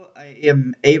I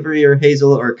am Avery or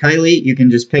Hazel or Kylie. You can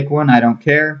just pick one. I don't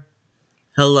care.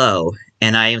 Hello,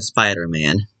 and I am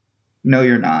Spider-Man. No,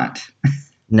 you're not.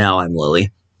 No, I'm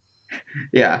Lily.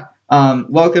 Yeah.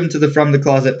 Welcome to the From the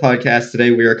Closet podcast.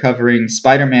 Today we are covering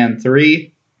Spider-Man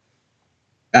 3.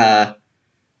 I'm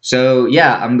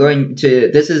going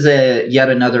to... This is yet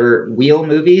another wheel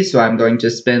movie, so I'm going to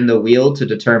spin the wheel to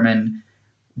determine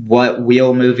what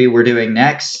wheel movie we're doing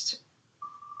next.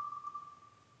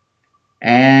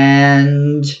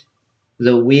 And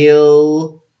the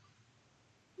wheel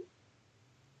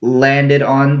landed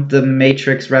on The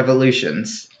Matrix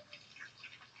Revolutions.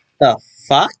 The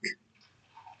fuck?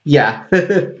 Yeah.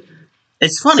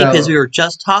 It's funny because we were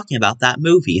just talking about that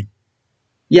movie.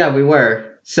 Yeah, we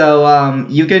were. So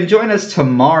you can join us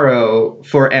tomorrow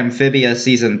for Amphibia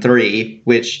Season 3,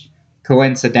 which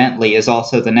coincidentally is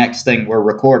also the next thing we're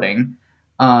recording.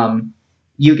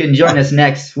 You can join us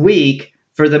next week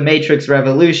for The Matrix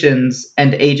Revolutions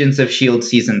and Agents of S.H.I.E.L.D.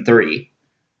 Season 3.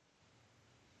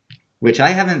 Which I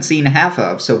haven't seen half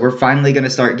of, so we're finally going to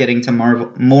start getting to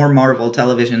more Marvel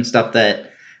television stuff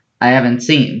that I haven't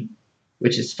seen,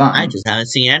 which is fun. I just haven't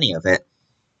seen any of it.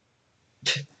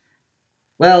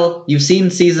 Well, you've seen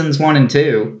seasons 1 and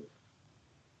 2.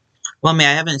 Well, I mean,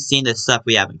 I haven't seen the stuff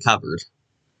we haven't covered.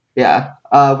 Yeah.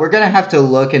 We're going to have to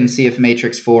look and see if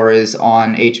Matrix 4 is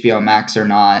on HBO Max or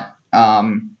not.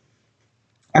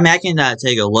 I mean, I can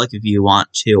take a look if you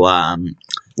want to,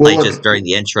 just during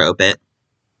the intro bit.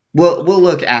 We'll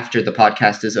look after the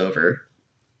podcast is over.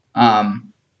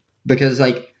 Because,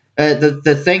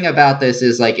 the thing about this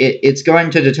is, it's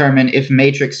going to determine if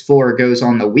Matrix 4 goes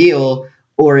on the wheel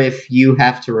or if you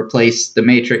have to replace the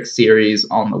Matrix series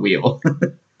on the wheel.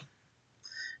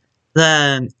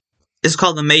 It's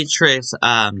called The Matrix,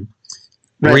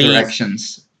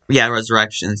 Resurrections.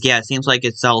 Resurrections. Yeah, it seems like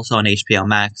it's also on HBO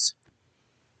Max.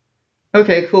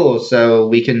 Okay, cool. So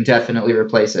we can definitely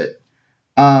replace it.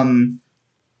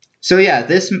 So yeah,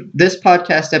 this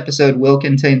podcast episode will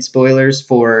contain spoilers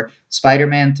for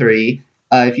Spider-Man 3.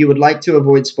 If you would like to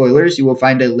avoid spoilers, you will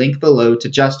find a link below to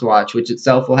Just Watch, which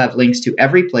itself will have links to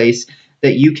every place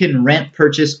that you can rent,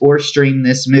 purchase, or stream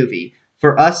this movie.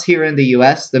 For us here in the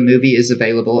US, the movie is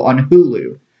available on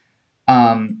Hulu.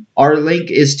 Our link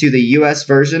is to the US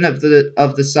version of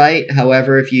the site.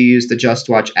 However, if you use the Just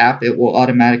Watch app, it will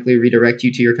automatically redirect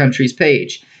you to your country's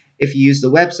page. If you use the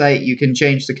website, you can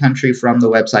change the country from the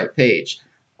website page.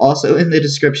 Also in the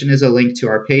description is a link to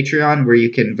our Patreon where you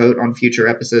can vote on future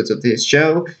episodes of this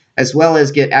show, as well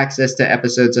as get access to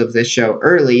episodes of this show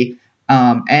early,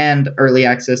 and early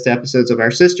access to episodes of our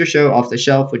sister show, Off the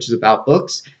Shelf, which is about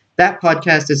books. That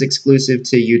podcast is exclusive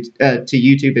to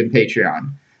YouTube and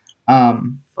Patreon.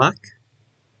 Fuck?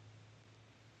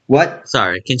 What?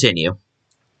 Sorry, continue.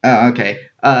 Okay.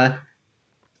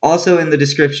 Also in the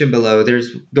description below,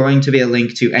 there's going to be a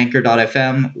link to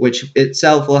Anchor.fm, which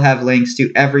itself will have links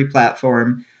to every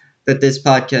platform that this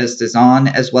podcast is on,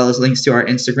 as well as links to our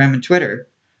Instagram and Twitter,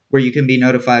 where you can be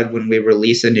notified when we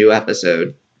release a new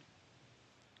episode.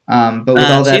 But with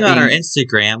all that on our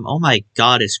Instagram, oh my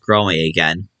god, it's growing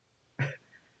again.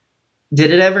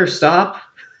 Did it ever stop?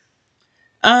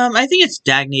 I think it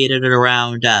stagnated at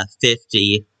around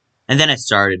 50, and then it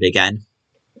started again.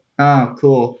 Oh,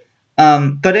 cool.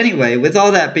 But anyway, with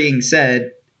all that being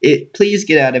said, please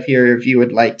get out of here if you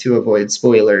would like to avoid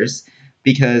spoilers,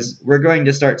 because we're going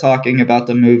to start talking about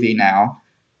the movie now.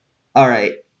 All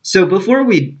right. So before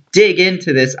we dig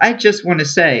into this, I just want to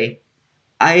say,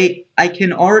 I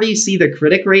can already see the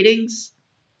critic ratings.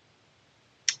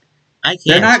 I can't.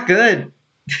 They're not good.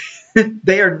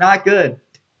 They are not good.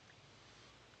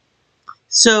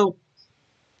 So,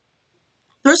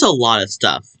 there's a lot of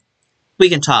stuff we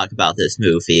can talk about this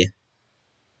movie.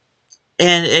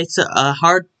 And it's a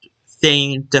hard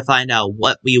thing to find out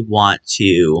what we want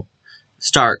to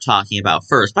start talking about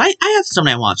first. But I have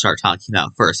something I want to start talking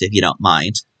about first, if you don't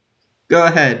mind. Go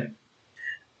ahead.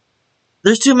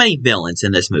 There's too many villains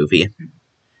in this movie.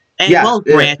 And,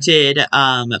 granted,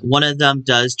 one of them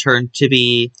does turn to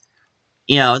be,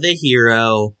 the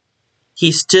hero.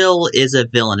 He still is a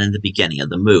villain in the beginning of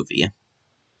the movie.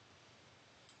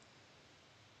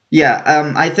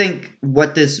 Yeah, I think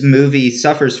what this movie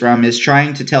suffers from is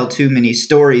trying to tell too many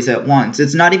stories at once.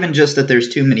 It's not even just that there's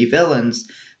too many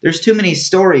villains. There's too many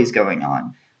stories going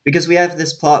on. Because we have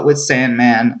this plot with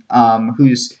Sandman,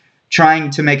 who's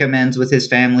trying to make amends with his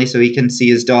family so he can see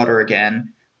his daughter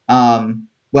again.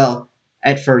 Well,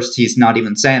 at first he's not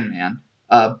even Sandman.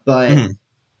 But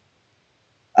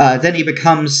then he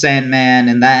becomes Sandman,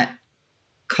 and that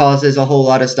causes a whole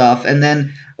lot of stuff. And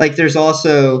then, there's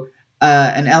also...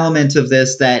 an element of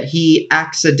this that he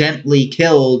accidentally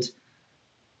killed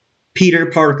Peter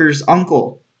Parker's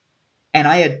uncle. And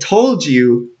I had told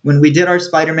you when we did our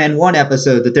Spider-Man 1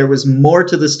 episode that there was more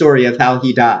to the story of how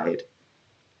he died.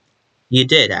 You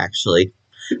did, actually.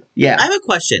 I Yeah. have a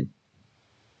question.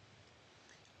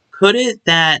 Could it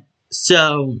that...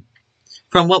 So,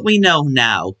 from what we know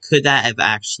now, could that have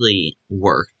actually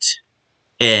worked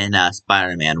in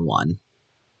Spider-Man 1?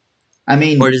 I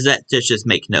mean, Or does that just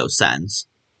make no sense?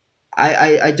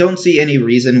 I don't see any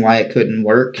reason why it couldn't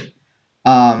work.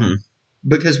 Hmm.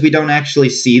 Because we don't actually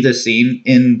see the scene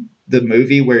in the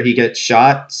movie where he gets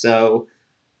shot, so...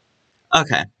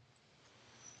 Okay.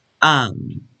 I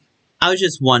was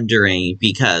just wondering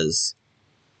because,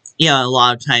 a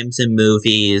lot of times in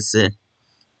movies,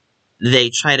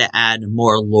 they try to add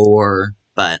more lore,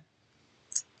 but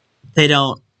they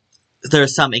don't.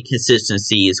 There's some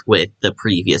inconsistencies with the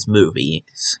previous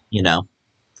movies,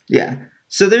 Yeah.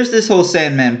 So there's this whole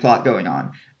Sandman plot going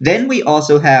on. Then we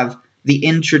also have the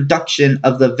introduction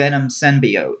of the Venom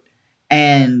symbiote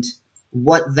and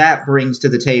what that brings to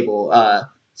the table.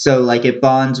 So, like, it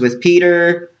bonds with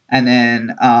Peter, and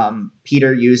then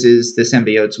Peter uses the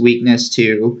symbiote's weakness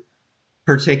to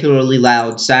particularly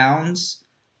loud sounds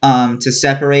to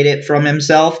separate it from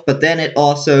himself. But then it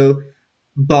also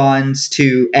bonds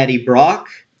to Eddie Brock.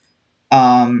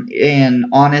 And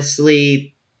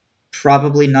honestly,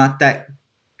 probably not that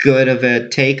good of a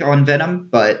take on Venom,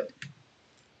 but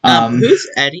Who's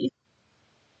Eddie?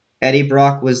 Eddie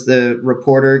Brock was the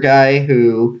reporter guy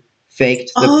who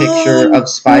faked the picture Oh, of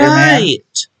Spider-Man.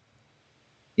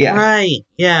 Yeah. right,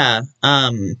 yeah.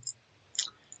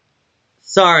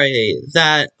 Sorry,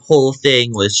 that whole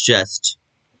thing was just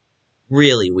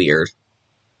really weird.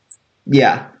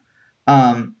 Yeah.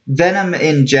 Venom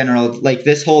in general, like,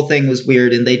 this whole thing was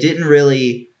weird, and they didn't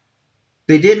really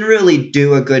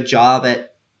do a good job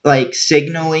at, like,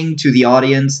 signaling to the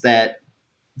audience that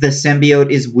the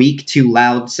symbiote is weak to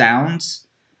loud sounds.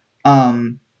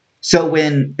 So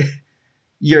when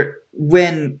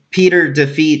Peter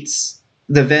defeats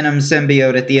the Venom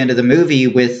symbiote at the end of the movie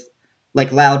with,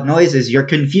 like, loud noises, you're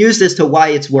confused as to why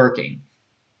it's working,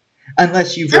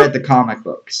 unless you've read the comic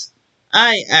books.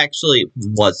 I actually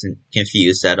wasn't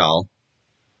confused at all.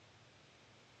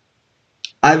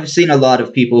 I've seen a lot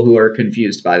of people who are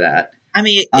confused by that. I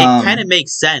mean, it kind of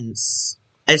makes sense,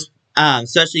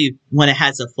 especially when it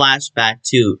has a flashback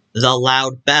to the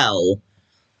loud bell,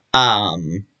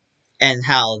 and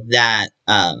how that,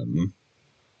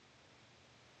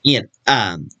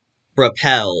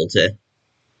 repelled.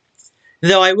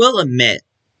 Though I will admit,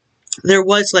 there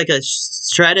was like a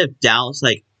shred of doubt,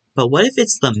 like, but what if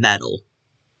it's the metal?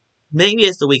 Maybe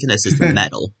it's the weakness is the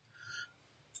metal.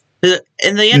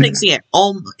 In the ending scene,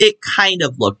 it kind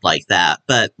of looked like that,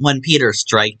 but when Peter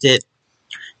striked it,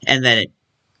 and then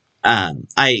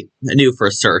I knew for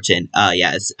certain,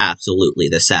 yeah, it's absolutely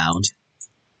the sound.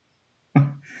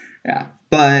 Yeah,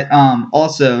 but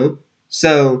also,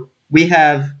 so we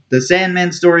have the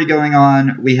Sandman story going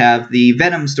on, we have the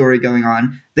Venom story going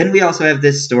on, then we also have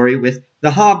this story with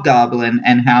the Hobgoblin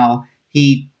and how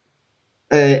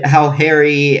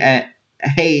Harry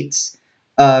hates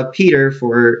Peter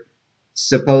for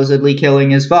supposedly killing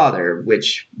his father,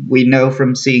 which we know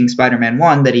from seeing Spider-Man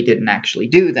 1 that he didn't actually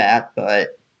do that,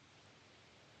 but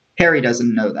Harry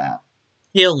doesn't know that.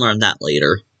 He'll learn that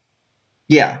later.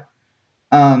 Yeah.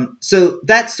 So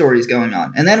that story's going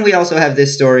on. And then we also have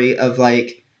this story of,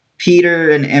 like, Peter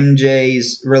and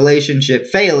MJ's relationship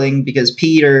failing because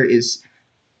Peter is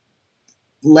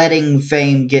letting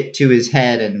fame get to his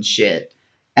head and shit.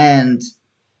 And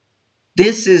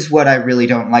this is what I really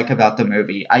don't like about the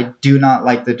movie. I do not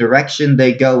like the direction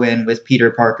they go in with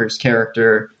Peter Parker's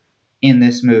character in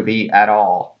this movie at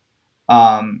all.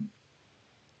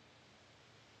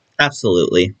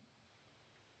 Absolutely.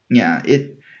 Yeah,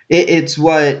 it's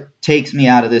what takes me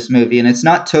out of this movie, and it's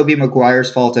not Tobey Maguire's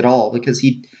fault at all because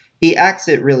he acts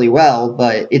it really well,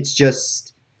 but it's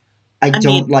just I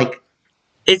don't like.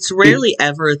 It's rarely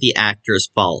ever the actor's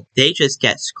fault. They just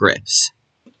get scripts.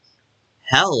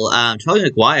 Hell, Tobey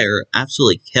Maguire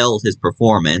absolutely killed his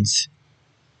performance.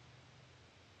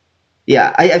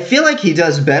 Yeah, I feel like he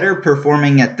does better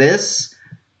performing at this,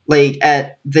 like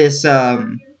at this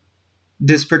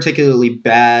this particularly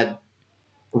bad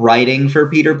writing for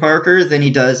Peter Parker than he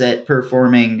does at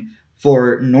performing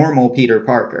for normal Peter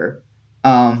Parker.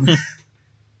 That's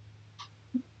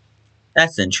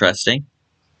interesting.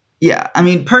 Yeah, I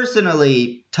mean,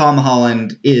 personally, Tom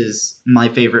Holland is my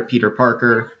favorite Peter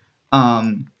Parker.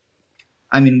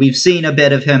 I mean, we've seen a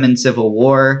bit of him in Civil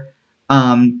War.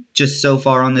 Just so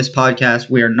far on this podcast,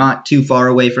 we are not too far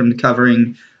away from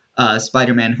covering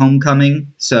Spider-Man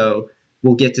Homecoming, so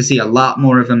we'll get to see a lot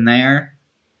more of him there.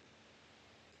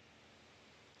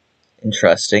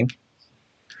 Interesting.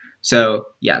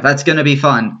 So yeah, that's gonna be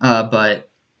fun. But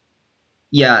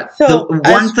yeah, the So,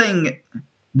 one thing.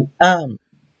 um,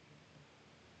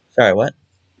 sorry, what?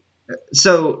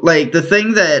 So like the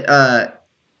thing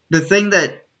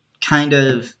that kind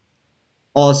of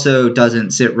also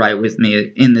doesn't sit right with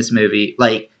me in this movie,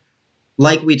 like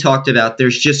we talked about,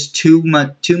 there's just too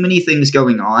many things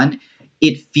going on.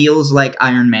 It feels like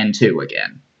Iron Man 2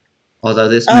 again. Although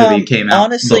this movie came out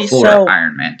Honestly, before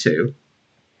Iron Man 2.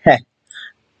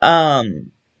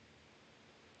 um,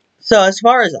 so as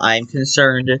far as I'm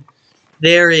concerned,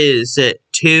 there is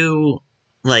two,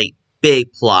 like,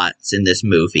 big plots in this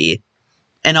movie,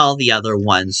 and all the other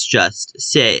ones just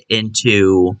sit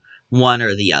into one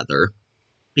or the other.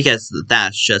 Because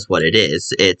that's just what it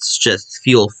is. It's just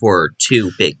fuel for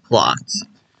two big plots.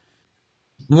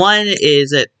 One is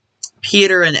that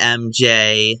Peter and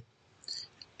MJ,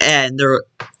 and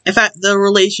the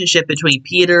relationship between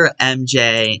Peter,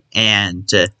 MJ, and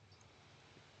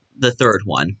the third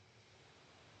one.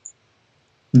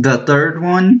 The third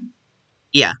one?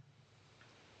 Yeah.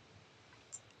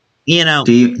 You know,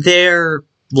 Do you their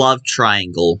love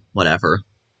triangle, whatever.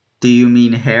 do you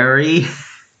mean Harry?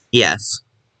 Yes.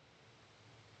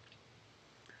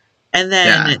 And then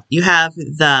Yeah. you have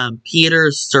the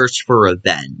Peter's search for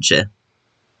revenge.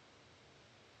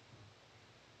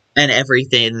 And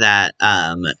everything that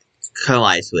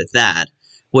collides with that,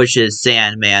 which is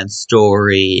Sandman's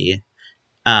story.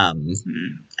 I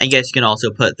guess you can also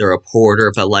put the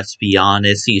reporter, but let's be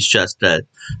honest, he's just a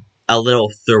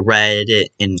little thread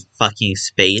in fucking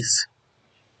space.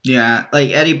 Yeah,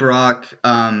 like Eddie Brock,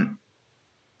 Venom.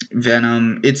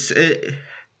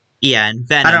 Yeah, and I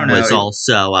Venom don't know. was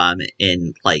also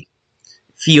in like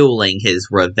fueling his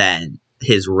revenge,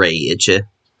 his rage.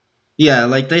 Yeah,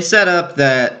 like they set up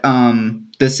that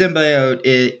the symbiote,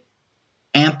 it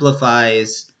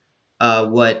amplifies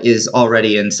what is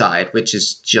already inside, which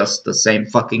is just the same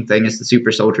fucking thing as the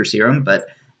super soldier serum, but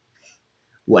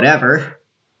whatever.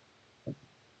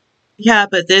 Yeah,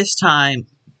 but this time,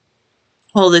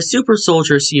 well, the super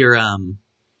soldier serum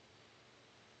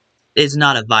is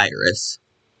not a virus.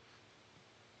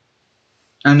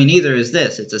 I mean, neither is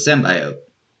this. It's a symbiote.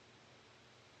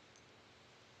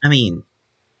 I mean,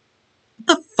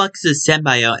 what the fuck's a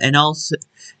symbiote? And also,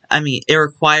 I mean, it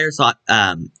requires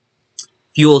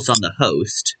fuels on the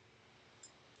host.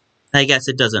 I guess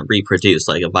it doesn't reproduce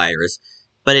like a virus,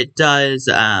 but it does.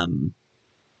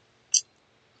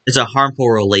 It's a harmful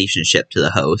relationship to the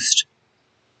host.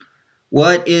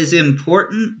 What is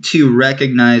important to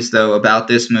recognize, though, about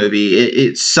this movie,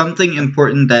 it's something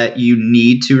important that you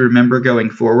need to remember going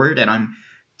forward, and I'm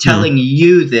telling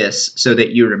you this so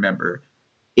that you remember,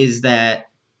 is that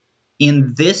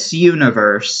in this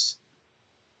universe,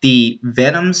 the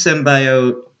Venom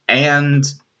symbiote and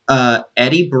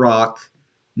Eddie Brock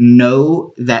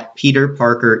know that Peter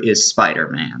Parker is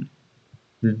Spider-Man.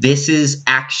 This is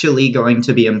actually going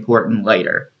to be important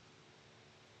later.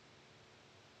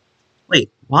 Wait,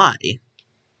 why?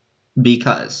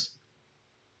 Because.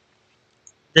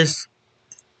 This.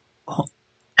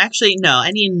 Actually, no.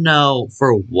 I need to know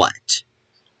for what.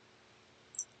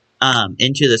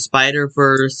 Into the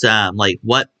Spider-Verse. Like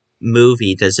what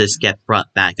movie does this get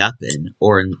brought back up in,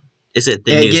 or is it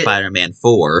the new Spider-Man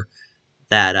 4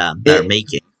 that they're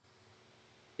making?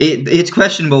 It's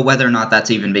questionable whether or not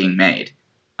that's even being made.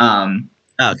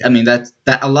 Okay. I mean, that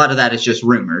a lot of that is just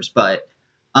rumors, but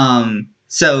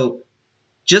so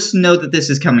just know that this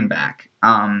is coming back.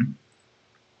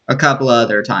 A couple of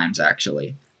other times,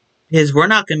 actually. Because we're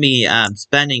not going to be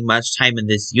spending much time in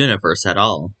this universe at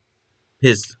all.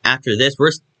 Because after this,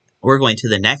 we're going to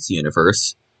the next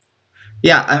universe.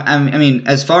 Yeah, I mean,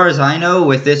 as far as I know,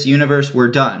 with this universe,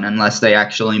 we're done unless they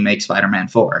actually make Spider-Man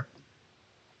 4.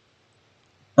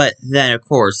 But then, of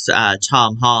course,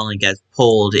 Tom Holland gets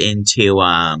pulled into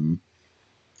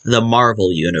the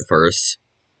Marvel universe.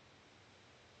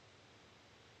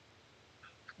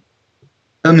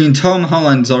 I mean, Tom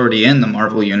Holland's already in the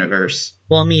Marvel universe.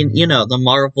 Well, I mean, you know,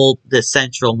 the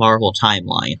central Marvel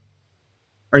timeline.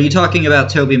 Are you talking about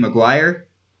Tobey Maguire?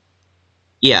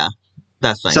 Yeah,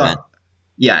 that's what I meant.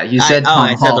 Yeah, you said Tom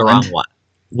Holland. I said the wrong one.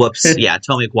 Whoops. Yeah,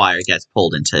 Tobey Maguire gets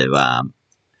pulled into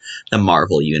the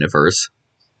Marvel universe.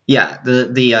 Yeah,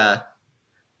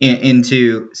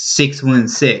 into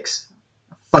 616.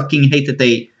 I fucking hate that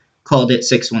they called it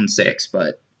 616,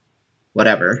 but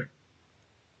whatever.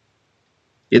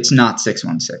 It's not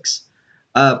 616.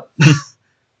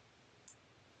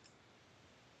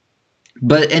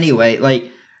 But anyway,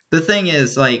 like the thing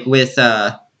is, like with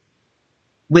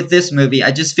this movie,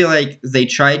 I just feel like they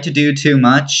tried to do too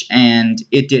much and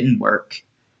it didn't work.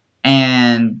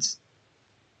 And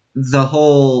the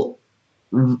whole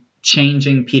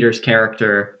changing Peter's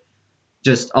character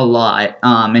just a lot.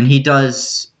 And he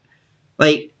does,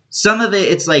 like, some of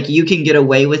it, it's like you can get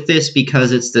away with this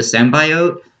because it's the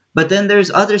symbiote. But then there's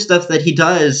other stuff that he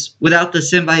does without the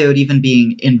symbiote even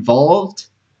being involved.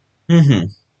 Mm-hmm.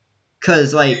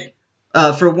 Because, like,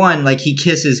 for one, like, he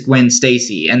kisses Gwen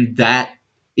Stacy, and that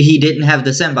he didn't have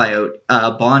the symbiote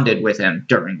bonded with him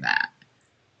during that.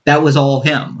 That was all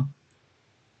him.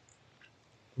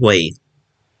 Wait.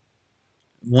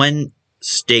 When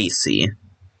Stacy.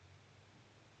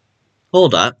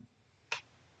 Hold up.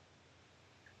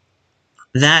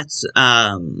 That's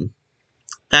the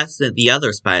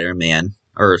other Spider-Man.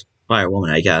 Or Spider-Woman,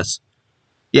 I guess.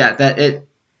 Yeah,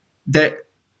 that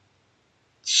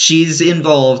she's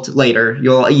involved later.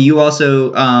 You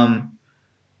also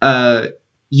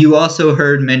you also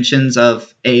heard mentions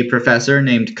of a professor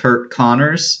named Kurt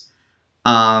Connors.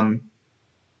 Well,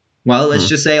 let's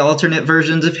just say alternate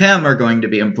versions of him are going to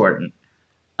be important.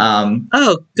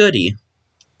 Oh, goody.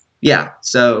 Yeah,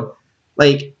 so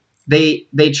like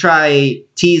they try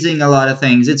teasing a lot of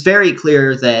things. It's very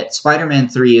clear that Spider-Man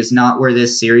 3 is not where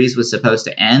this series was supposed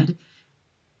to end.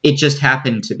 It just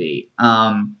happened to be.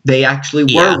 They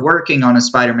actually were working on a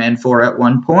Spider-Man 4 at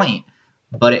one point,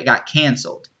 but it got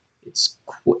canceled.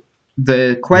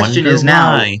 The question is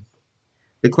now. Why.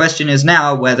 The question is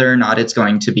now whether or not it's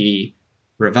going to be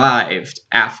revived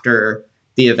after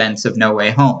the events of No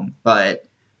Way Home. But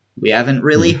we haven't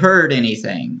really heard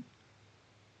anything.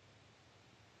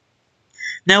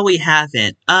 No, we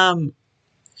haven't.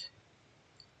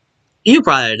 You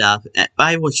brought it up.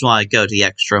 I just want to go the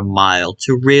extra mile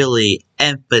to really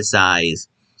emphasize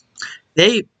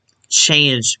they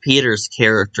changed Peter's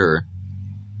character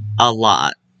a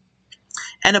lot.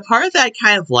 And a part of that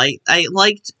kind of I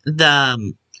liked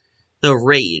the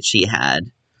rage he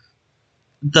had.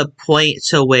 The point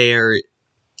to where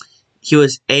he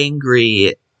was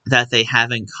angry that they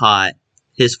haven't caught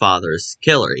his father's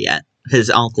killer yet.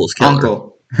 His uncle's killer.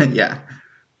 Uncle. Yeah.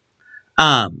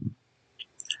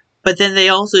 But then they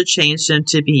also changed him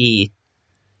to be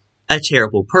a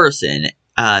terrible person.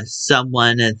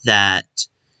 Someone that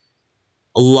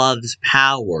loves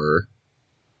power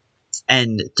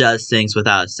and does things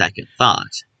without a second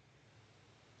thought.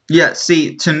 Yeah,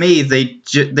 see, to me, they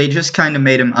just kind of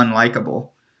made him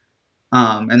unlikable.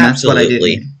 And that's what I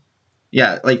didn't.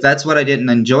 Yeah, like, that's what I didn't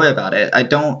enjoy about it. I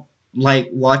don't like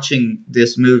watching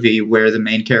this movie where the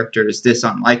main character is this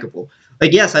unlikable.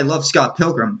 Like, yes, I love Scott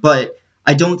Pilgrim, but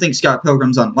I don't think Scott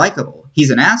Pilgrim's unlikable. He's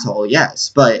an asshole, yes,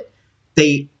 but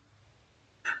they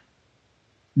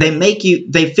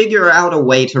figure out a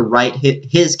way to write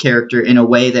his character in a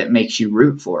way that makes you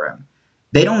root for him.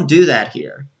 They don't do that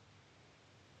here.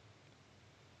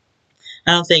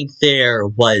 I don't think there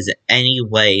was any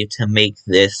way to make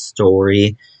this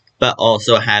story, but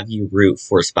also have you root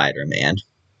for Spider-Man.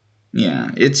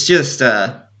 Yeah, it's just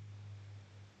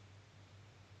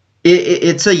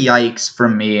it's a yikes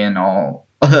from me in all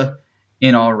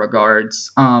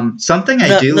regards. Something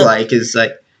I do like is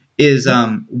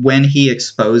when he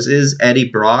exposes Eddie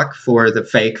Brock for the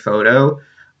fake photo,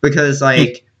 because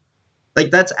like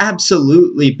that's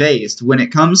absolutely based. When it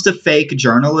comes to fake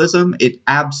journalism, it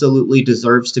absolutely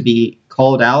deserves to be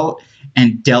called out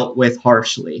and dealt with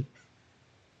harshly.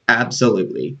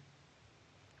 Absolutely.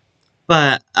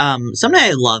 But something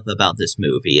I love about this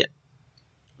movie,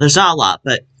 there's not a lot,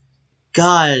 but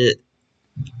God,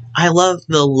 I love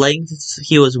the lengths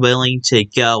he was willing to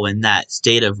go in that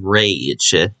state of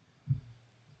rage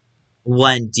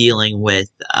when dealing with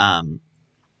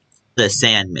the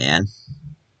Sandman.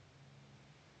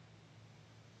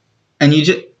 And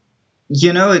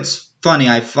it's funny.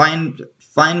 I find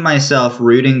myself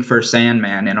rooting for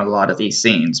Sandman in a lot of these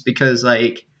scenes because,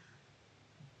 like,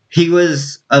 he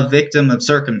was a victim of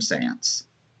circumstance.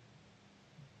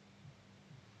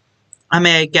 I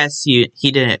mean, I guess he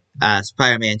didn't.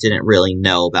 Spider-Man didn't really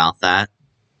know about that.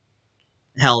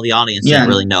 Hell, the audience didn't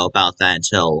really know about that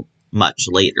until much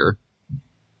later.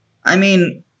 I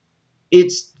mean,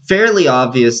 it's fairly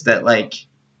obvious that, like,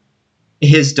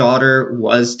 his daughter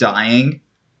was dying.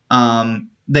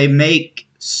 They make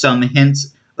some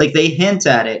hints, like they hint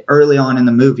at it early on in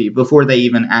the movie before they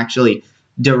even actually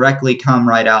directly come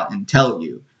right out and tell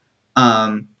you.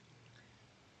 Well,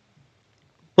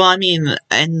 I mean,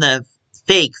 in the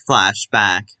fake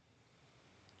flashback,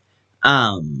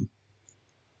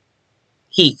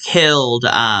 he killed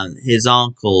his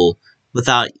uncle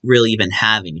without really even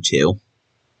having to.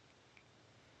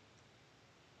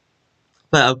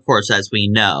 But of course, as we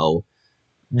know,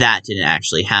 that didn't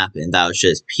actually happen. That was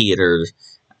just Peter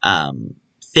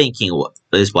thinking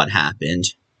is what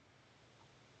happened.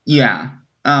 Yeah.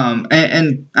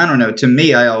 And I don't know. To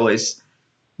me,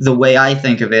 the way I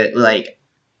think of it, like,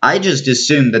 I just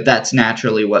assume that that's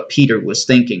naturally what Peter was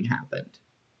thinking happened.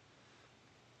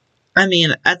 I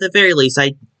mean, at the very least,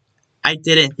 I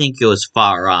didn't think it was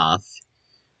far off,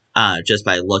 just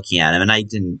by looking at him, and I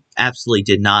absolutely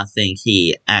did not think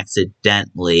he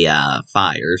accidentally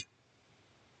fired.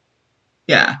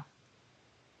 Yeah.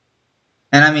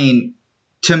 And I mean,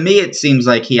 to me, it seems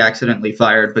like he accidentally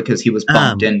fired because he was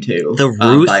bumped into The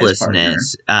by his partner.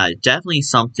 ruthlessness, definitely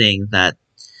something that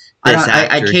this I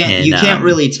actor can't. can You can't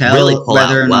really really tell pull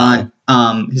whether out or well.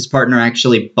 not his partner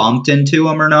actually bumped into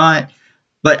him or not.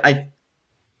 But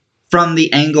from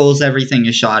the angles everything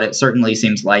is shot, it certainly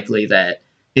seems likely that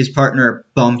his partner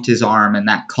bumped his arm and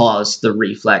that caused the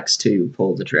reflex to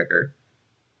pull the trigger.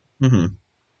 Mm-hmm.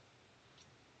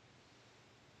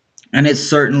 And it's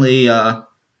certainly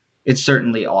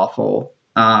awful.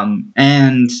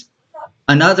 And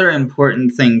another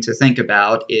important thing to think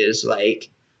about is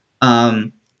like,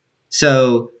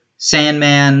 so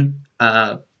Sandman,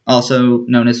 also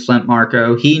known as Flint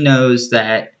Marko, he knows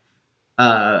that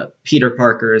Peter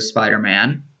Parker is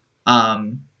Spider-Man,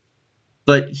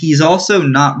 but he's also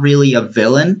not really a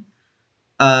villain.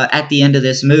 At the end of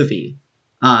this movie,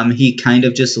 he kind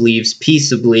of just leaves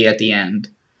peaceably at the end,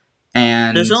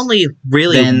 There's and only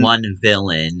really then one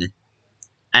villain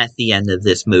at the end of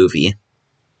this movie.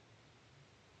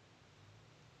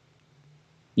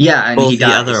 yeah, and he Both the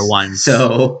other dies. ones.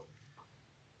 So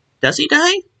Does he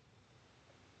die?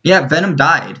 yeah, Venom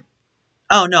died.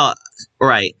 Oh, no.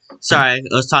 Right. Sorry, I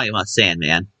was talking about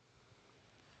Sandman.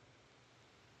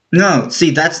 No,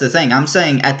 see, that's the thing. I'm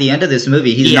saying at the end of this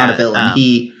movie, he's not a Yeah,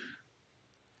 villain.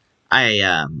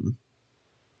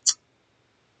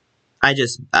 I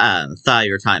just thought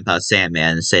you were talking about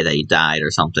Sandman and say that he died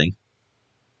or something.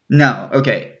 No,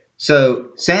 okay.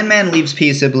 So Sandman leaves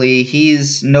peaceably.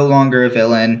 He's no longer a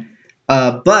villain,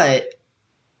 but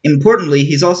importantly,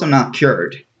 he's also not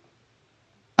cured.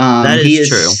 That He is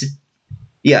true. is,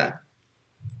 yeah.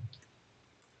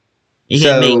 He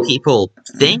can make So people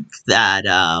think that,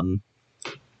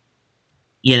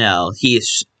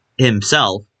 he's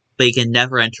himself, but he can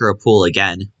never enter a pool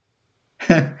again.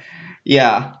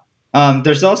 yeah.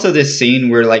 There's also this scene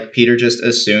where like Peter just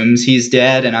assumes he's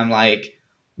dead, and I'm like,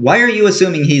 why are you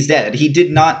assuming he's dead? He did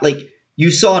not like.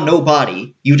 You saw no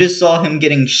body. You just saw him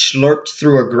getting slurped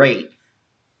through a grate.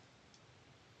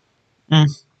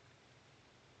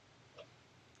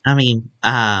 I mean,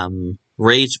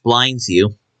 rage blinds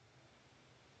you.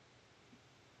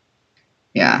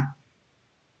 Yeah.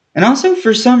 And also,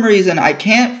 for some reason, I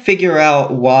can't figure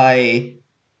out why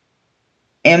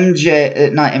not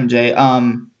MJ,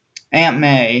 Aunt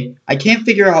May, I can't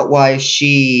figure out why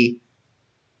she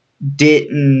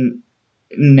didn't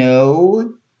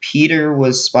know Peter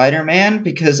was Spider-Man,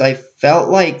 because I felt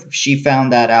like she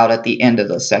found that out at the end of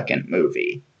the second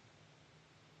movie.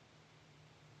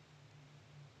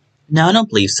 No, I don't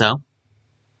believe so.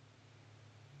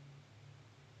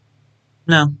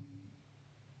 No.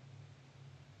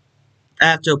 I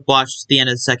have to watch the end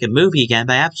of the second movie again,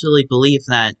 but I absolutely believe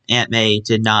that Aunt May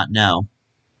did not know.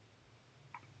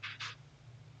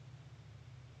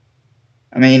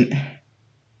 I mean,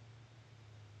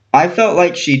 I felt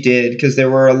like she did, because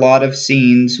there were a lot of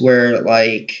scenes where,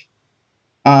 like,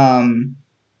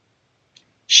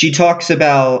 she talks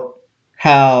about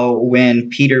how when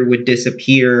Peter would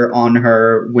disappear on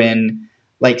her when,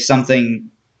 like,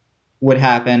 something would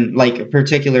happen, like,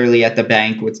 particularly at the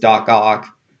bank with Doc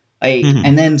Ock, like, Mm-hmm.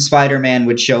 and then Spider-Man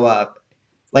would show up.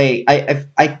 Like,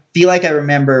 I feel like I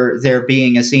remember there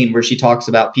being a scene where she talks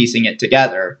about piecing it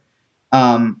together.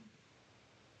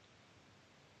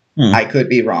 I could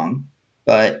be wrong,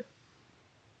 but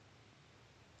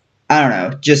I don't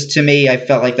know. Just to me, I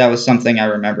felt like that was something I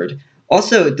remembered.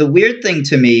 Also, the weird thing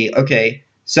to me, okay,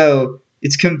 so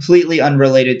it's completely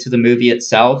unrelated to the movie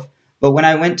itself, but when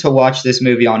I went to watch this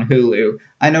movie on Hulu,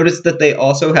 I noticed that they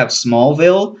also have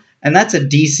Smallville, and that's a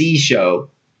DC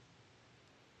show.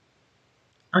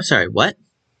 I'm sorry, what?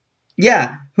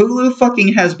 Yeah, Hulu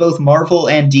fucking has both Marvel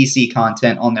and DC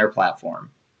content on their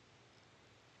platform.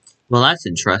 Well, that's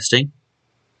interesting.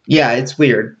 Yeah, it's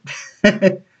weird.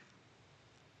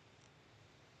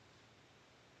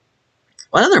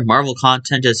 What other Marvel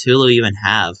content does Hulu even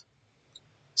have?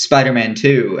 Spider-Man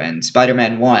 2 and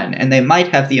Spider-Man 1, and they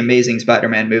might have the Amazing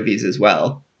Spider-Man movies as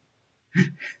well.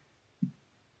 Okay,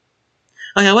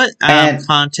 what And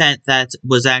content that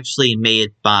was actually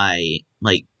made by,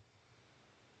 like,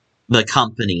 the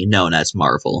company known as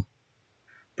Marvel?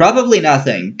 probably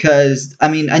nothing, because, I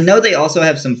mean, I know they also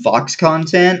have some Fox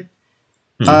content.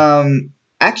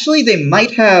 Actually, they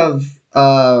might have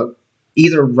uh,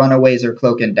 either Runaways or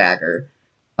Cloak and Dagger.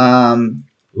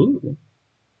 Ooh.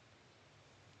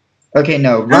 Okay,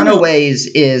 no, I don't know. Runaways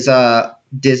is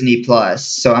Disney Plus,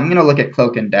 so I'm gonna look at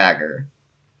Cloak and Dagger.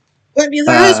 I mean,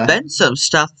 there has Uh, been some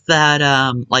stuff that,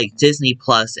 like Disney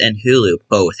Plus and Hulu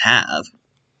both have.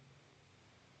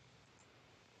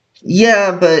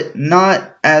 yeah, but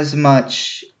not as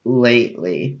much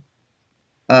lately.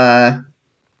 Uh,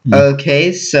 Hmm.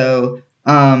 okay, so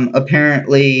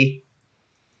apparently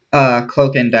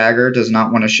Cloak and Dagger does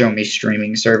not want to show me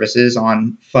streaming services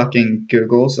on fucking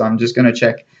Google, so I'm just gonna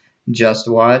check Just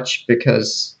Watch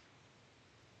because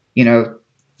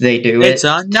they do It's it.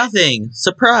 on nothing.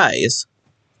 Surprise.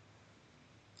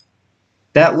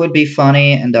 That would be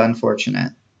funny and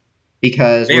unfortunate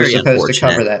because we're Very supposed to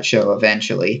cover unfortunate. that show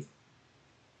eventually.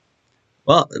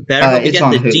 Well, better hope you It's get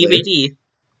on the Hulu. DVD.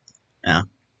 Yeah.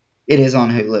 It is on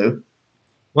Hulu.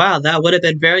 Wow, that would have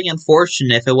been very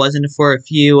unfortunate if it wasn't for a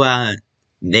few,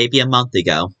 maybe a month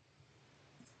ago.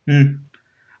 Hmm.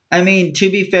 I mean, to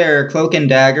be fair, Cloak and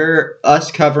Dagger,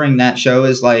 us covering that show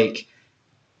is like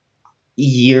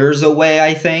years away,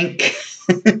 I think.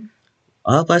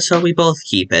 Well, let's hope we both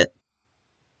keep it.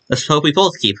 Let's hope we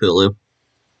both keep Hulu.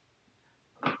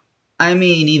 I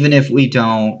mean, even if we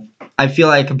don't, I feel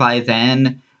like by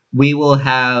then we will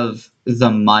have the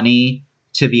money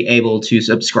to be able to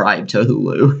subscribe to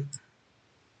Hulu.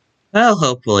 Well,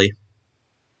 hopefully.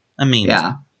 I mean,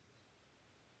 Yeah.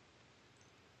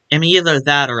 either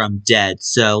that or I'm dead.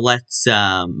 So let's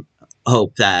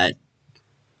hope that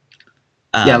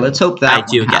Yeah, let's hope I that one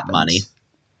do get money.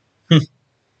 happens.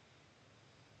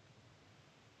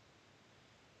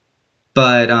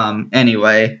 But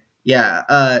anyway,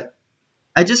 yeah,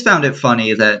 I just found it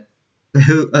funny that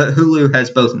Hulu has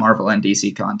both Marvel and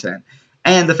DC content,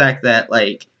 and the fact that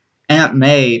like Aunt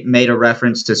May made a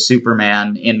reference to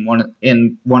Superman in one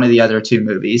of the other two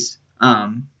movies.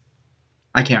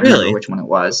 I can't remember Really? which one it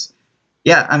was.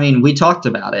 Yeah, I mean we talked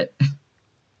about it.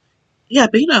 Yeah,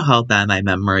 but you know how bad my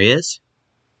memory is.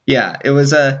 Yeah, it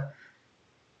was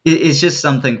it's just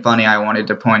something funny I wanted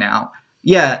to point out.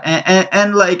 Yeah,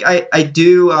 and like I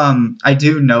do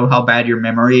know how bad your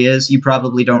memory is. You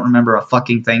probably don't remember a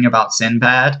fucking thing about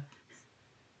Sinbad.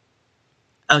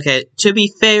 Okay, to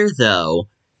be fair though,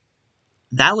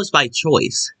 that was by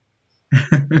choice.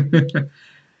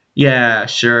 Yeah,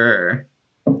 sure.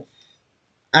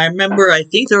 I remember, I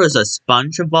think there was a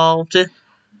sponge involved. But I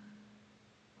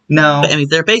No, mean,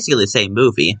 they're basically the same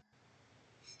movie.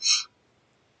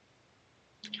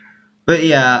 but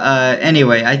yeah.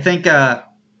 Anyway, I think I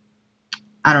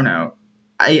don't know.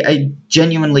 I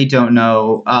genuinely don't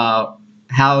know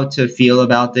how to feel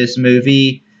about this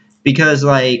movie because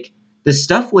like the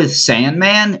stuff with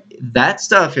Sandman, that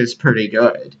stuff is pretty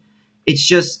good. It's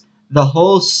just the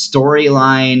whole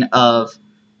storyline of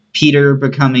Peter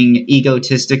becoming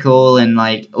egotistical and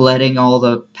like letting all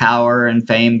the power and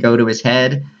fame go to his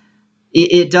head.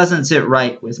 It doesn't sit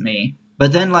right with me.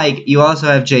 But then like you also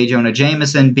have J. Jonah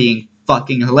Jameson being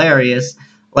fucking hilarious.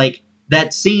 Like that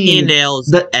He scene, nails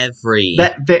that every.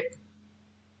 that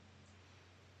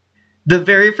the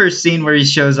very first scene where he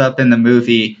shows up in the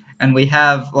movie, and we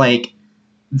have like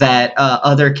that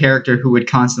other character who would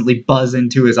constantly buzz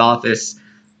into his office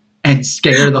and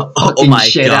scare the Oh fucking my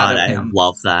shit out god, of I him.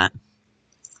 love that.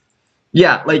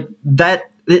 Yeah, like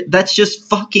that. That's just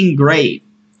fucking great.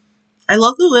 I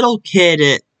love the little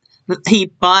kid. He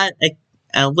bought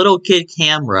a little kid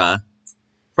camera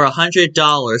for $100,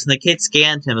 and the kid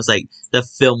scanned him. It's like, the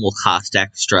film will cost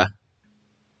extra.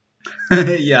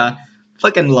 Yeah,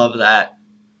 fucking love that.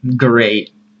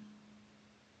 Great.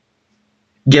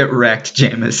 Get wrecked,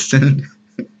 Jameson.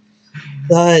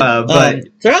 But But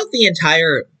throughout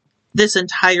this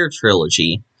entire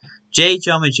trilogy, J.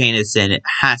 Jonah Jameson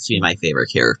has to be my favorite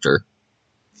character.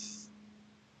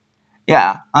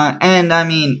 yeah, and I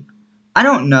mean, I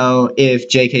don't know if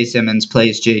J.K. Simmons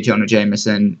plays J. Jonah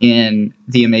Jameson in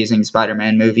the Amazing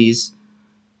Spider-Man movies.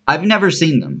 I've never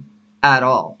seen them at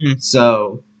all, Hmm.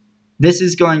 so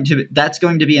that's going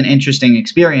to be an interesting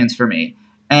experience for me.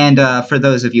 And for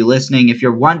those of you listening, if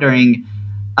you're wondering,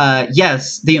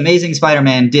 yes, the Amazing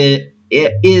Spider-Man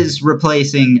is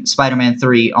replacing Spider-Man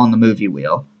 3 on the movie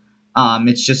wheel.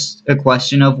 It's just a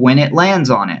question of when it lands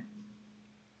on it.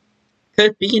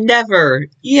 Could be never.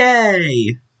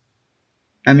 Yay!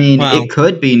 I mean, Well, it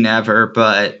could be never,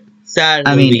 but I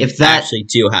sadly, mean, we if that, actually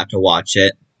do have to watch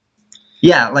it.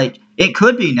 yeah, like it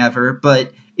could be never,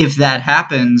 but if that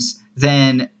happens,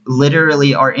 then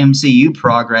literally our MCU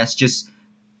progress just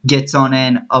gets on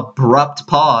an abrupt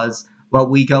pause while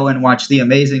we go and watch The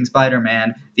Amazing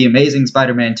Spider-Man, The Amazing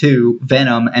Spider-Man 2,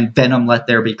 Venom, and Venom Let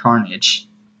There Be Carnage.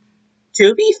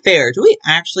 to be fair, do we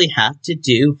actually have to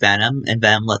do Venom and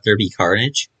Venom Let There Be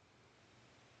Carnage?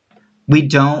 We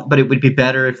don't, but it would be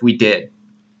better if we did.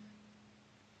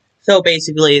 So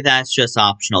basically, that's just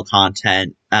optional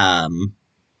content.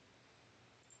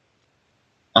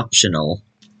 Optional.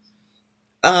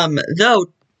 Though,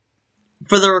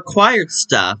 for the required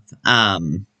stuff,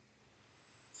 I'm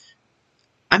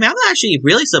actually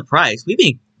really surprised. We've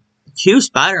been 2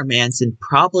 Spider-Mans in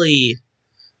probably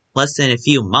less than a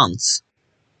few months.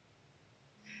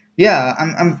 Yeah,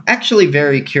 I'm actually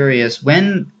very curious.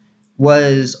 When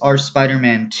was our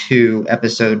Spider-Man 2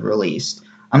 episode released?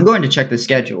 I'm going to check the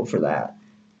schedule for that.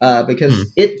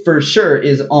 Because it for sure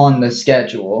is on the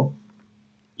schedule.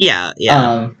 Yeah.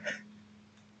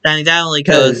 I mean, that only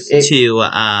 'Cause goes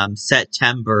to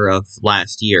September of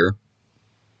last year.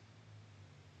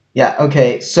 Yeah,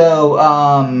 okay. So,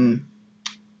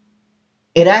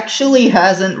 it actually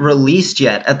hasn't released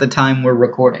yet at the time we're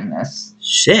recording this.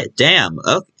 Shit, damn.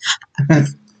 Okay.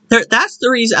 That's the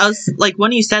reason I was like,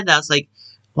 when you said that, I was like,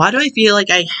 why do I feel like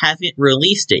I haven't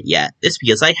released it yet? It's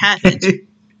because I haven't.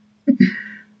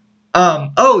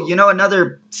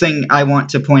 Another thing I want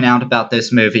to point out about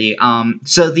this movie.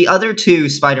 So the other 2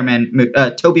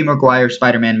 Tobey Maguire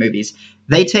Spider-Man movies,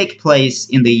 they take place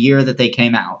in the year that they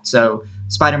came out. So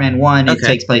Spider-Man 1, it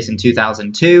takes place in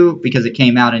 2002 because it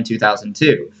came out in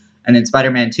 2002. And then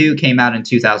Spider-Man 2 came out in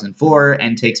 2004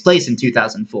 and takes place in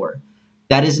 2004.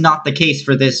 That is not the case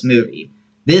for this movie.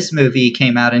 This movie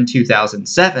came out in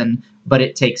 2007, but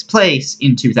it takes place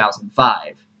in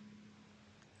 2005.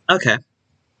 Okay.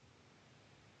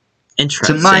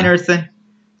 Interesting. It's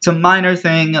a minor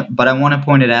thing, but I want to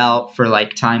point it out for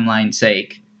like timeline's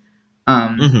sake.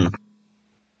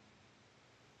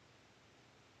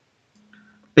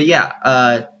 But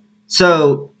yeah,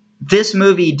 so this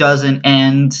movie doesn't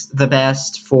end the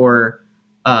best for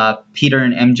Peter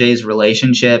and MJ's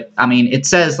relationship. I mean, it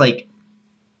says like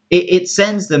it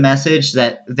sends the message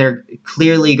that they're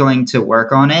clearly going to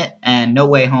work on it, and No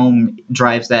Way Home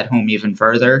drives that home even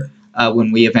further.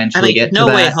 When we eventually get to that. No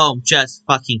Way Home just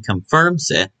fucking confirms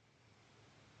it.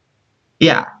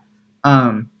 Yeah.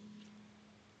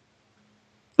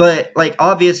 But, like,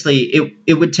 obviously,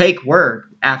 it would take work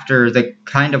after the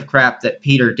kind of crap that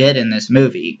Peter did in this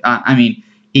movie. I mean,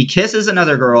 he kisses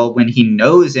another girl when he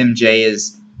knows MJ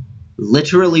is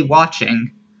literally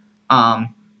watching. I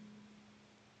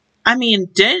mean,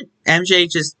 didn't MJ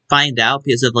just find out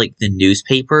because of, like, the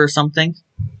newspaper or something?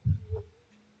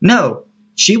 No.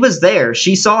 She was there.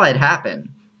 She saw it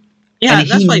happen. Yeah, and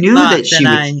that's he what knew I thought. that she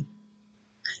was.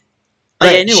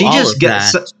 I knew all of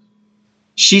that.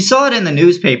 She saw it in the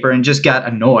newspaper and just got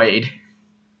annoyed.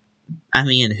 I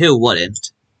mean, who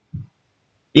wouldn't?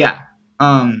 Yeah.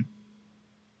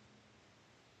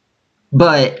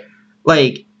 But,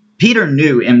 like, Peter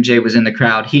knew MJ was in the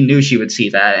crowd. He knew she would see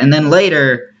that. And then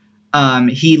later,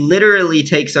 he literally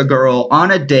takes a girl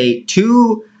on a date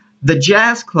to the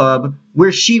jazz club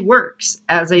where she works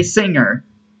as a singer.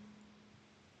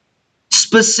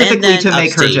 Specifically to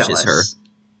make her jealous. Her.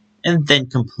 And then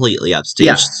completely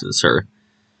upstages her.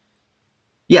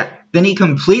 Yeah. Then he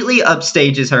completely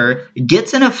upstages her,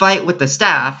 gets in a fight with the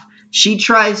staff. She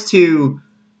tries to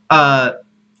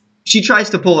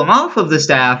pull him off of the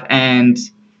staff, and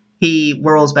he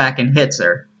whirls back and hits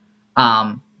her.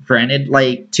 Granted,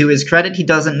 like, to his credit, he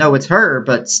doesn't know it's her,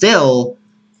 but still,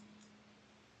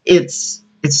 it's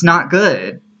not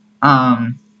good.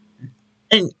 And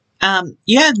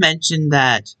you had mentioned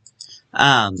that,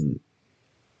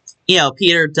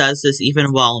 Peter does this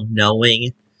even while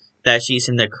knowing that she's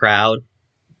in the crowd.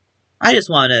 I just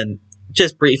want to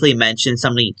just briefly mention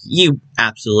something you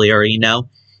absolutely already know.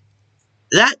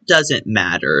 That doesn't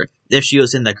matter if she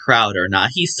was in the crowd or not.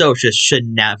 He so just should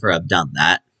never have done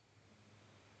that.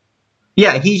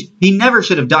 Yeah, he never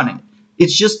should have done it.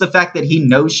 It's just the fact that he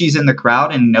knows she's in the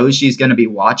crowd and knows she's going to be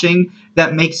watching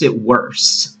that makes it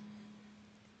worse.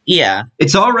 Yeah.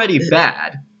 It's already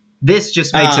bad. This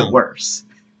just makes it worse.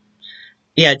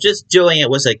 Yeah, just doing it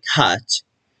was a cut.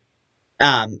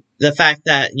 The fact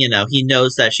that, he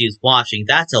knows that she's watching,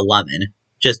 that's a lemon.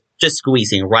 Just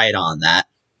squeezing right on that.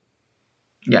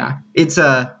 Yeah, it's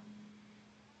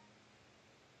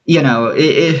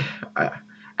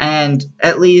and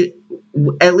at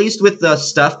least with the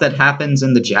stuff that happens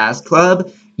in the jazz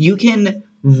club, you can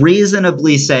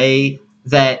reasonably say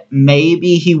that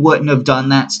maybe he wouldn't have done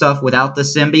that stuff without the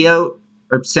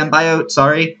symbiote.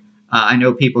 Sorry, I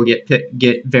know people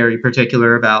get very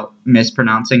particular about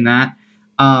mispronouncing that.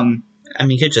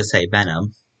 You could just say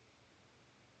Venom.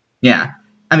 Yeah,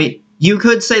 you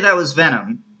could say that was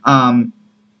Venom.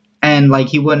 And like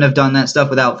he wouldn't have done that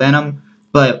stuff without Venom,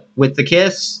 but with the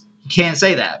kiss, you can't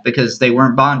say that because they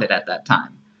weren't bonded at that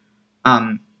time.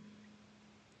 Yeah,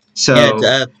 So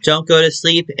don't go to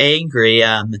sleep angry.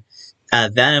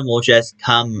 Venom will just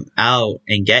come out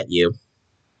and get you.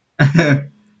 uh,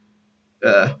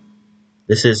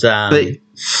 This is but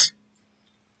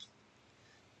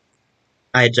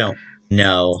I don't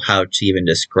know how to even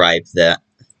describe that.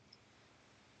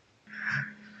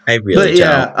 I really but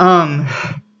don't.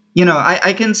 yeah,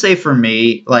 I can say for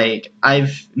me, like,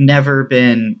 I've never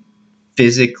been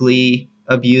physically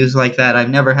abused like that. I've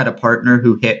never had a partner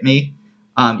who hit me,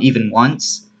 even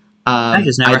once. I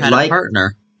just never I'd had a like,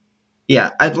 partner.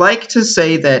 yeah, I'd like to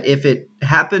say that if it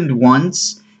happened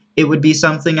once, it would be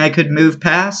something I could move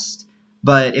past.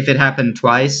 But if it happened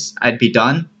twice, I'd be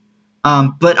done.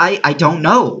 But I don't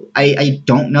know. I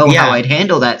don't know how Yeah. I'd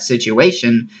handle that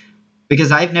situation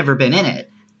because I've never been in it.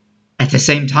 At the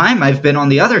same time, I've been on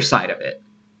the other side of it.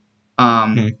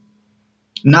 Hmm.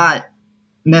 Not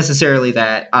necessarily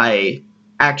that I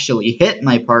actually hit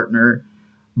my partner,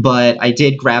 but I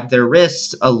did grab their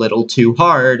wrist a little too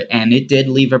hard, and it did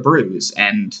leave a bruise.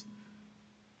 And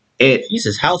it,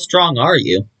 Jesus, how strong are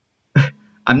you?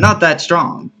 I'm not that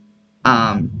strong.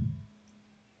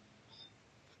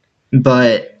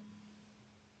 But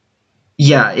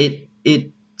yeah,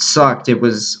 it sucked. It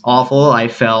was awful. I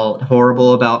felt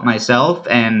horrible about myself,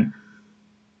 and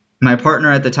my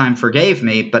partner at the time forgave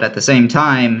me, but at the same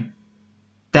time,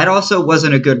 that also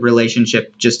wasn't a good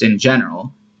relationship just in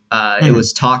general. It Hmm.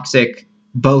 was toxic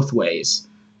both ways.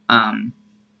 Um,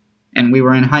 and we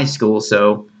were in high school,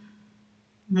 so,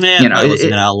 Yeah, you know, probably wasn't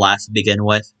gonna last to begin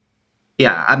with.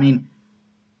 yeah, I mean,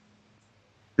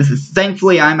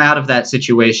 thankfully I'm out of that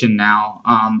situation now.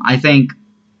 I think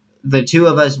the two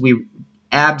of us, we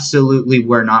absolutely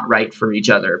were not right for each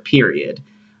other, period.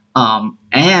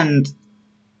 And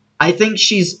I think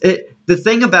the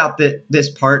thing about this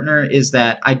partner is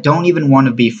that I don't even want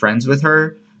to be friends with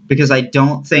her because I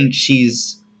don't think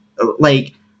she's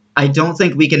like, I don't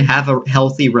think we can have a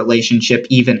healthy relationship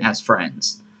even as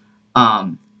friends.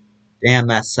 Um, Damn,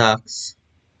 that sucks.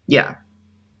 yeah.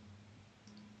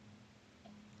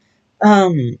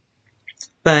 Um,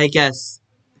 but I guess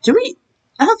do we?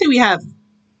 I don't think we have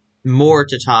more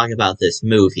to talk about this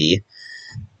movie.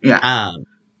 Yeah. Um,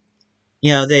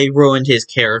 they ruined his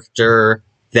character.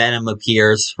 Venom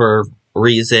appears for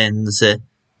reasons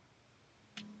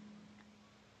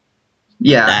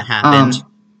Yeah. that happened.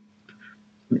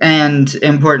 And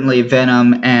importantly,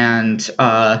 Venom and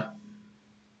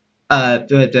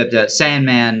the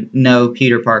Sandman know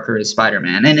Peter Parker is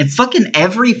Spider-Man, and fucking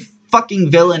every fucking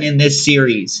villain in this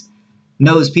series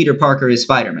knows Peter Parker is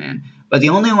Spider-Man. But the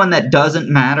only one that doesn't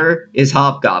matter is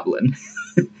Hobgoblin.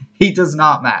 He does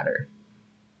not matter.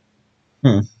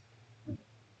 Hmm.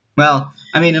 Well,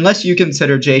 I mean, unless you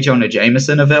consider J. Jonah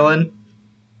Jameson a villain,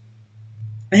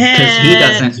 because he Eh,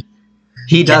 doesn't.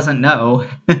 He yeah, doesn't know.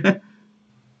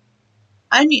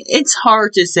 I mean, it's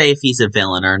hard to say if he's a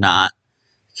villain or not.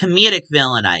 Comedic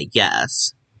villain, I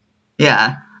guess.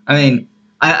 Yeah, I mean,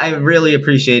 I really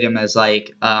appreciate him as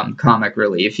like comic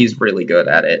relief. He's really good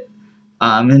at it.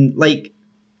 And like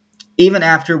even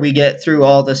after we get through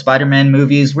all the Spider-Man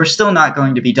movies, we're still not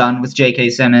going to be done with J.K.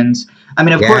 Simmons. I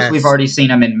mean, of course, we've Yes. already seen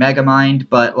him in Megamind,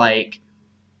 but like,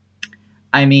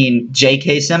 I mean,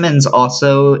 J.K. Simmons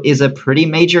also is a pretty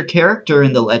major character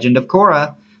in The Legend of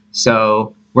Korra,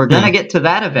 so we're Hmm. gonna get to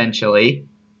that eventually.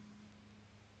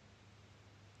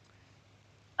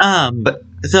 But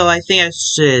So I think I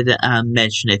should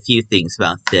mention a few things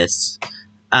about this.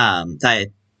 That's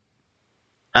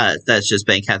just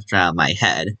been kept out of my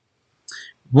head.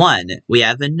 One, we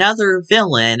have another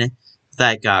villain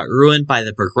that got ruined by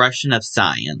the progression of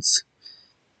science.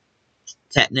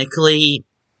 Technically,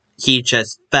 he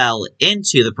just fell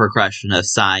into the progression of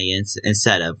science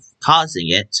instead of causing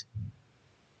it,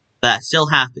 but that still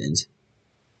happened.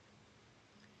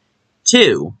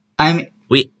 Two, I'm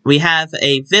we have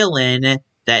a villain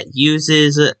that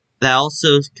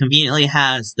also conveniently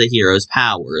has the hero's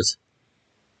powers.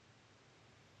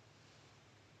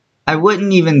 I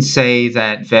wouldn't even say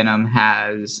that Venom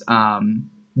has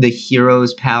the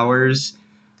hero's powers.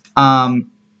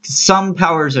 Some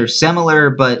powers are similar,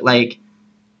 but like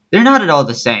they're not at all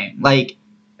the same. Like,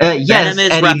 Venom yes, is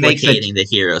Eddie makes a replicating the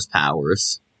hero's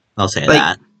powers. I'll say like.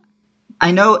 that. I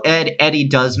know Eddie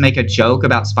does make a joke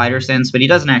about spider sense, but he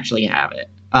doesn't actually have it.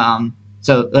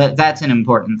 So that's an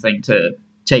important thing to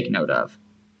take note of.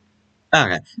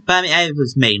 Okay, but I mean, I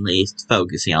was mainly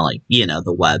focusing on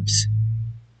the webs,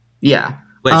 Yeah.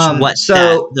 which what that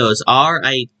So those are.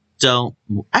 I don't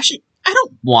actually. I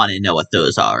don't want to know what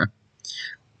those are.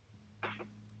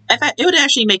 In fact, it would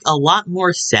actually make a lot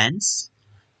more sense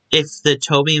if the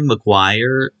Tobey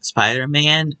Maguire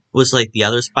Spider-Man was like the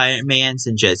other Spider-Mans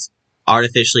and just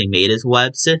artificially made his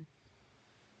webs. So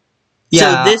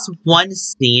Yeah, this one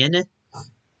scene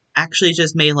actually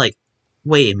just made like,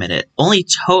 wait a minute, only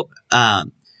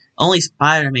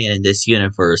Spider-Man in this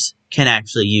universe can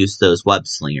actually use those web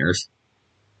slingers,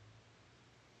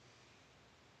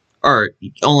 or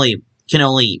only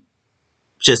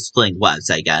just sling webs,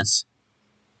 I guess.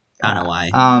 I don't know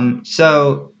why.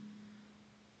 So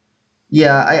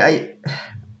yeah, I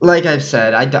like I've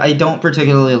said, I don't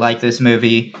particularly like this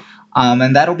movie,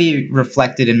 and that'll be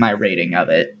reflected in my rating of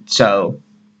it. So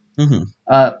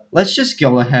Mm-hmm. let's just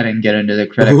go ahead and get into the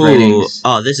critic Ooh, ratings.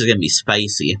 oh, this is gonna be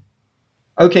spicy.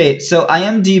 Okay, so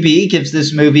IMDb gives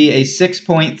this movie a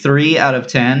 6.3 out of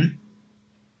 10.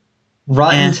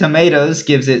 Rotten Eh, Tomatoes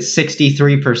gives it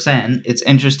 63%. It's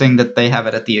interesting that they have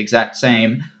it at the exact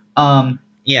same.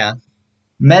 yeah,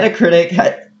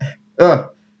 Metacritic,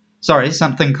 sorry,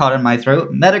 something caught in my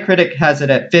throat. Metacritic has it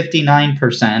at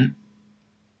 59%,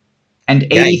 and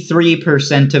yay.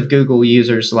 83% of Google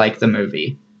users like the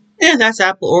movie. Yeah, that's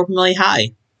abnormally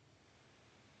high.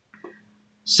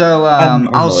 So I'll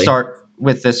Abnormally. start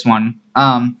with this one.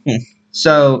 Hmm.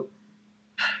 So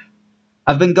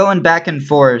I've been going back and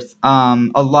forth.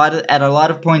 At a lot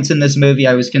of points in this movie,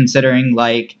 I was considering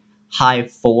like high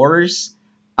fours,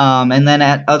 and then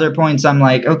at other points, I'm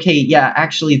like, okay, yeah,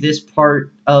 actually, this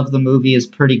part of the movie is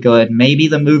pretty good. Maybe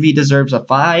the movie deserves a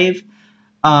five.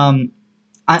 Um,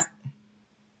 I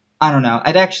I don't know.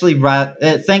 I'd actually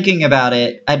thinking about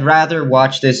it. I'd rather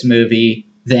watch this movie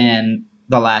than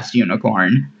The Last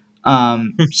Unicorn.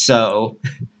 So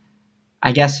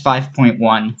I guess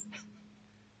 5.1.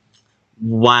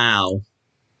 Wow.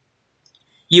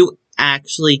 You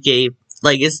actually gave,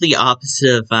 like, it's the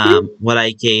opposite of what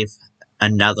I gave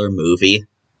another movie.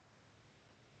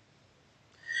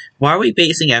 Why are we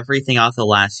basing everything off The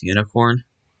Last Unicorn?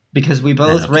 Because we I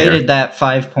both don't care. rated that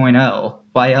 5.0.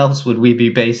 Why else would we be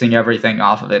basing everything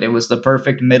off of it? It was the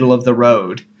perfect middle of the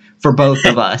road for both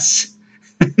of us.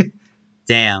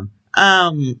 Damn.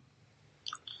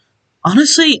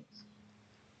 Honestly,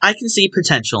 I can see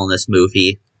potential in this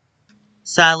movie.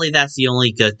 Sadly, that's the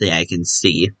only good thing I can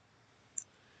see.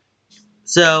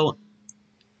 So,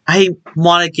 I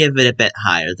want to give it a bit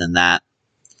higher than that,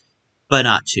 but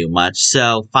not too much.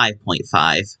 So,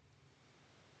 5.5.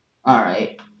 All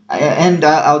right. And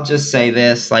I'll just say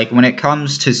this, like when it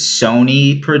comes to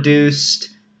Sony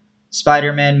produced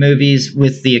Spider-Man movies,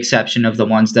 with the exception of the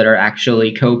ones that are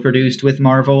actually co-produced with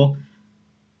Marvel,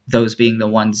 those being the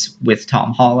ones with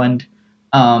Tom Holland,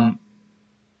 um,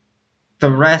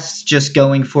 the rest just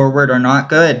going forward are not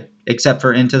good, except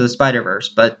for Into the Spider-Verse.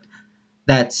 But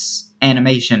that's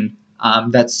animation.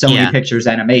 That's Sony Yeah. Pictures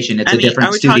Animation. It's I a mean, are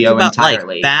different we talking studio about, like,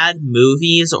 entirely. bad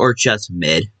movies or just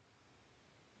mid?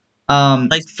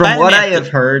 Like, From what I Spider-Man.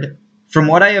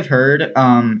 have heard,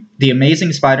 the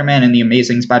Amazing Spider-Man and the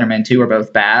Amazing Spider-Man 2 are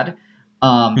both bad.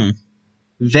 Um, Hmm.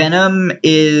 Venom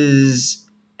is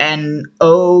an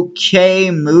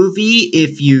okay movie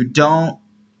if you don't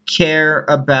care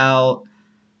about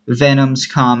Venom's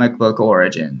comic book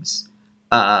origins.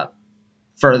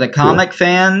 For the Cool. comic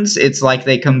fans, it's like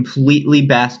they completely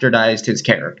bastardized his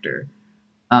character.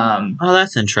 Um, Oh,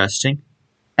 that's interesting.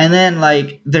 and then,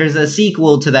 like, there's a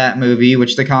sequel to that movie,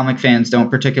 which the comic fans don't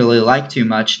particularly like too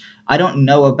much. I don't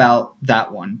know about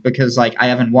that one because, like, I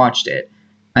haven't watched it.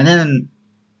 And then,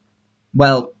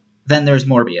 well, then there's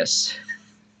Morbius.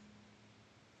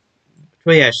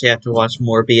 We actually have to watch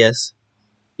Morbius.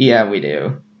 Yeah, we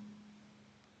do.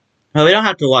 Well, we don't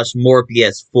have to watch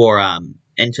Morbius for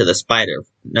Into the Spider.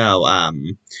 No,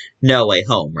 No Way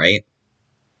Home, right?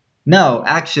 No,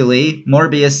 actually,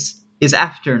 Morbius is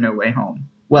after No Way Home.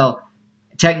 Well,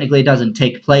 technically, it doesn't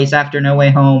take place after No Way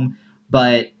Home,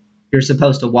 but you're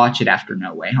supposed to watch it after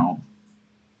No Way Home.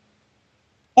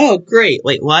 Oh, great.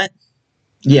 Wait, what?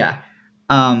 Yeah.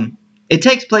 It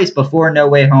takes place before No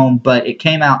Way Home, but it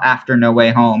came out after No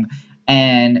Way Home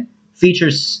and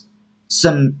features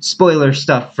some spoiler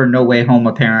stuff for No Way Home,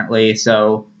 apparently.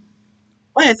 So,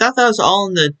 Wait, I thought that was all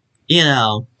in the,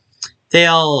 they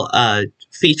all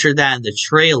featured that in the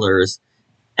trailers,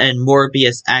 and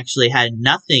Morbius actually had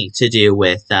nothing to do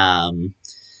with, it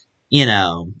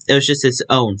was just its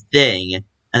own thing, and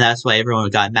that's why everyone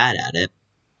got mad at it.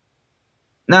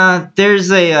 nah,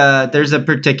 there's a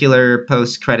particular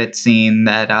post credit scene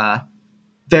that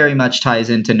very much ties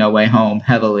into No Way Home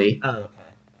heavily. Oh, okay.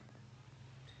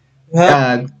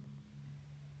 Well, Uh,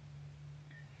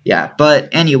 yeah, but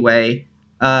anyway,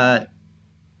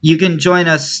 you can join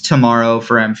us tomorrow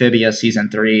for Amphibia Season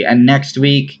 3, and next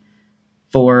week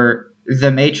for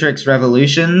The Matrix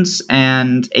Revolutions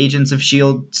and Agents of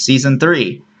S.H.I.E.L.D. Season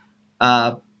 3.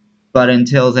 But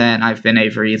until then, I've been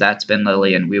Avery, that's been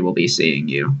Lily, and we will be seeing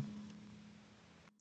you.